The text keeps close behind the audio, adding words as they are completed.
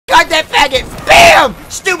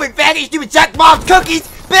had these stupid suck balls cookies.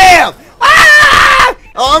 Bam! Ah!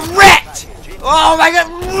 Oh, I'm wrecked! Oh my god,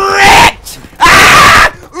 wrecked!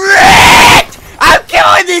 Ah! Wrecked! I'm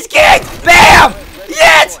killing these kids! Bam!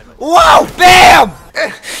 Yes! Whoa! Bam!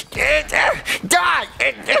 Die!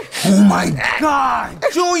 Oh my god!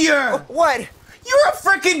 Junior! What? You're a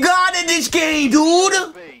freaking god in this game, dude!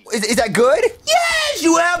 Is that good? Yes!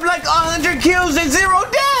 You have like 100 kills and 0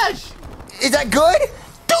 dash! Is that good?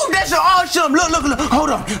 Dude, that's awesome! Look, hold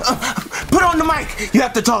on. Put on the mic. You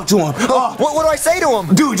have to talk to him. What do I say to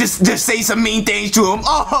him? Dude, just say some mean things to him.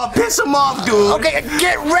 Oh, piss him off, dude. Okay,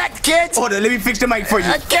 get wrecked, kids! Hold on, let me fix the mic for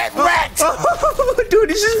you. Get wrecked! Dude,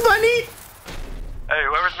 this is funny. Hey,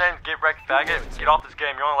 whoever's named Get Wrecked Faggot, get off this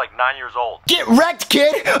game. You're only like 9 years old. Get wrecked,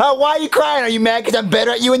 kid! Why are you crying? Are you mad because I'm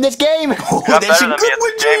better at you in this game? Oh, that's a good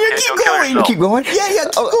one, Junior. Keep going. Keep going? Yeah,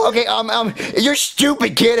 keep going. Okay, you're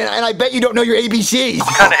stupid, kid, and I bet you don't know your ABCs.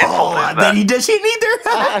 What kind of insult is I bet he doesn't either.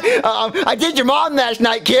 I did your mom last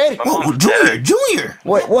night, kid. Oh, Junior.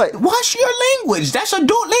 What? Watch your language. That's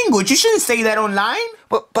adult language. You shouldn't say that online.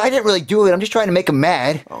 But I didn't really do it. I'm just trying to make him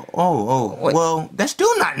mad. Well, that's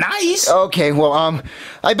still not nice. Okay, well,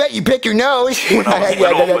 I bet you pick your nose.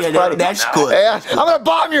 That's good. Yeah, I'm gonna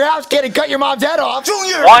bomb your house, kid, and cut your mom's head off.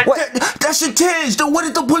 Junior, that's intense. What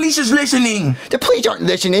if the police is listening? The police aren't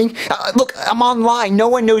listening. Look, I'm online. No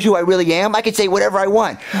one knows who I really am. I can say whatever I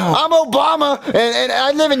want. I'm Obama, and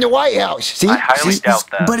I live in the White House. See? I highly doubt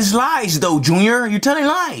that. But it's lies, though, Junior. You're telling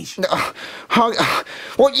lies.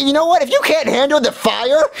 Well, you know what? If you can't handle the fire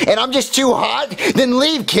and I'm just too hot, then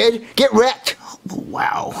leave, kid. Get wrecked.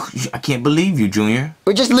 Wow. I can't believe you, Junior.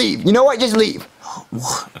 But just leave. You know what? Just leave.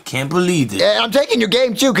 I can't believe it. I'm taking your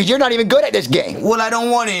game, too, because you're not even good at this game. Well, I don't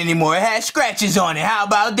want it anymore. It has scratches on it. How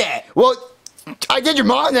about that? Well, I did your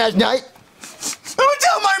mom last night. Don't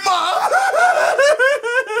tell my mom!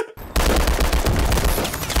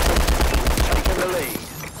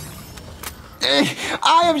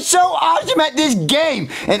 I am so awesome at this game,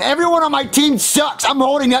 and everyone on my team sucks. I'm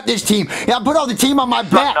holding up this team. I put all the team on my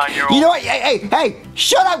back. You know what? Hey,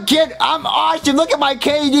 shut up, kid. I'm awesome. Look at my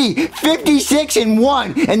KD,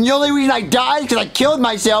 56-1, and the only reason I died is because I killed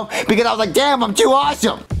myself because I was like, damn, I'm too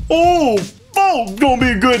awesome. Oh, folks, gonna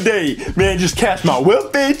be a good day. Man, just cashed my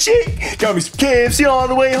welfare check, got me some KFC on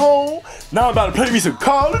the way home. Now I'm about to play me some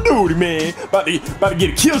Call of Duty, man. About to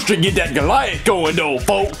get a kill streak, get that Goliath going, though,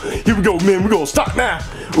 folks. Here we go, man. We're gonna start now.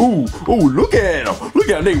 Ooh, look at them. Look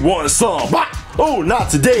at them. They won some. Oh, not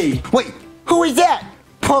today. Wait, who is that?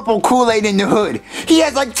 Purple Kool-Aid in the hood. He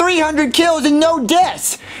has like 300 kills and no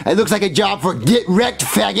deaths. It looks like a job for Get Wrecked,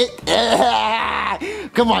 faggot.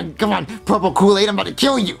 Come on, Purple Kool-Aid. I'm about to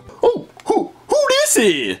kill you. Oh, who this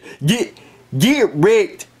is? Get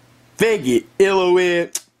Wrecked, faggot, LOL.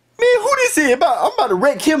 Man, who this is? I'm about to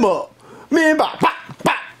wreck him up. Man,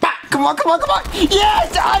 Come on.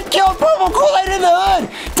 Yes, I killed Purple Kool-Aid in the hood.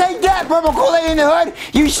 Take that, Purple Kool-Aid in the hood.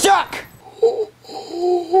 You suck.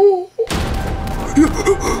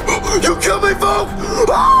 You killed me, folks!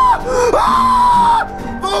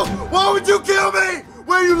 Folks, why would you kill me?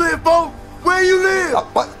 Where you live, folks? Where you live?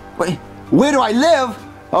 Wait, where do I live?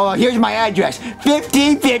 Oh, here's my address.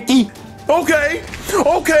 1550. Okay.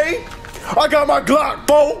 I got my Glock,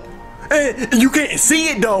 folks. And you can't see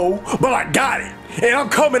it, though, but I got it. And I'm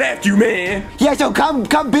coming after you, man. Yeah, so come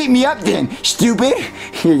beat me up then, stupid.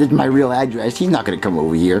 Here's my real address. He's not gonna come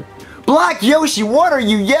over here. Black Yoshi, what are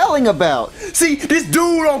you yelling about? See, this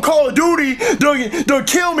dude on Call of Duty done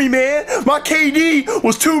kill me, man. My KD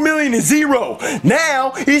was 2,000,000.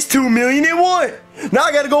 Now it's 2,000,001. Now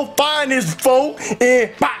I gotta go find this folk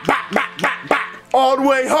and all the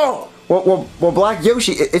way home. Well, Black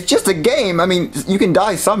Yoshi, it's just a game. I mean, you can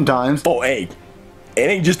die sometimes. Oh, hey, it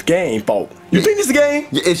ain't just a game, folk. You think this is a game?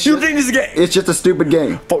 You think this is a game? It's just a stupid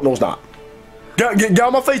game. Folk, no, it's not. Get out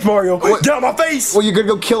of my face, Mario. Get out of my face. Well, you're gonna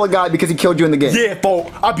go kill a guy because he killed you in the game. Yeah,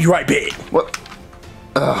 folk. I'll be right back. What?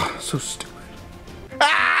 So stupid.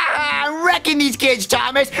 I'm wrecking these kids,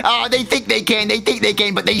 Thomas. Oh, they think they can,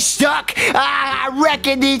 but they suck. I'm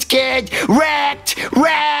wrecking these kids. Wrecked.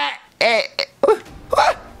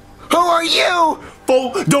 Who are you?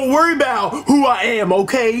 Folk, don't worry about who I am,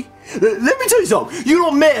 okay? Let me tell you something. You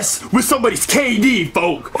don't mess with somebody's KD,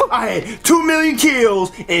 folk. I had 2,000,000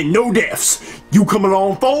 kills and no deaths. You come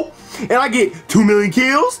along, folk, and I get 2,000,000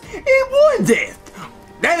 kills and 1 death.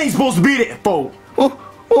 That ain't supposed to be there, folk.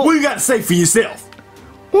 What you got to say for yourself?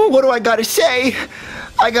 Well, what do I gotta say?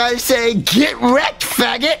 I gotta say, get wrecked,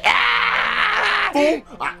 faggot. Folk,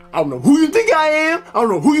 I don't know who you think I am. I don't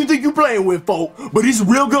know who you think you're playing with, folk. But it's a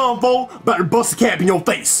real gun, folk. About to bust a cap in your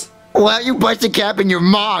face. Well, you bust a cap in your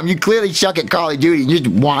mom. You clearly suck at Call of Duty. You're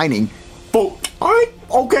just whining. Folk, Alright,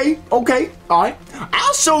 okay, alright.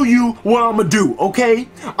 I'll show you what I'ma do, okay?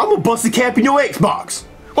 I'ma bust a cap in your Xbox.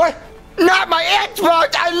 What? Not my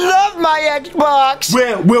Xbox! I love my Xbox!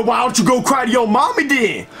 Well, why don't you go cry to your mommy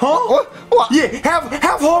then? Huh? What? Yeah, have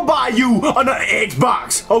her buy you another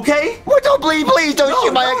Xbox, okay? What? Don't please don't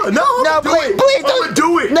shoot my Xbox. No, please don't. I'ma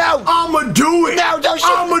do it. No. I'ma do it. No, don't shoot.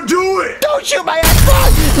 I'ma do it. Don't shoot my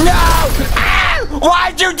Xbox! No! Ah!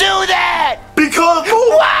 Why'd you do that? Because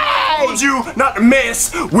Why? I told you not to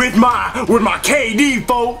mess with my KD,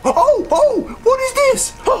 folks. Oh, what is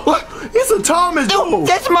this? What? It's a Thomas, No, though.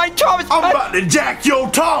 that's my Thomas. I'm about to jack your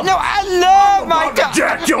Thomas. No, I love my I'm about to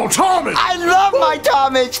jack your Thomas. I love my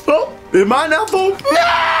Thomas. Oh, it's mine now, folks.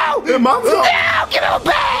 No! It's mine, folks. No! Give him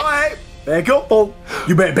back! All right, back up, folks.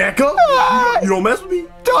 You better back up. You don't mess with me.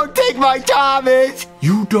 Don't take my Thomas.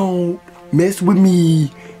 You don't mess with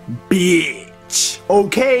me, bitch.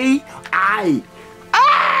 Okay? I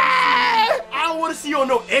don't want to see you on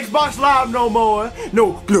no Xbox Live no more.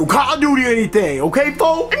 No Call of Duty or anything. Okay,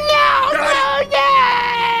 folks? No!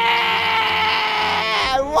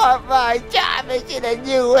 I want my Thomas in a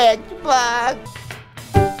new Xbox.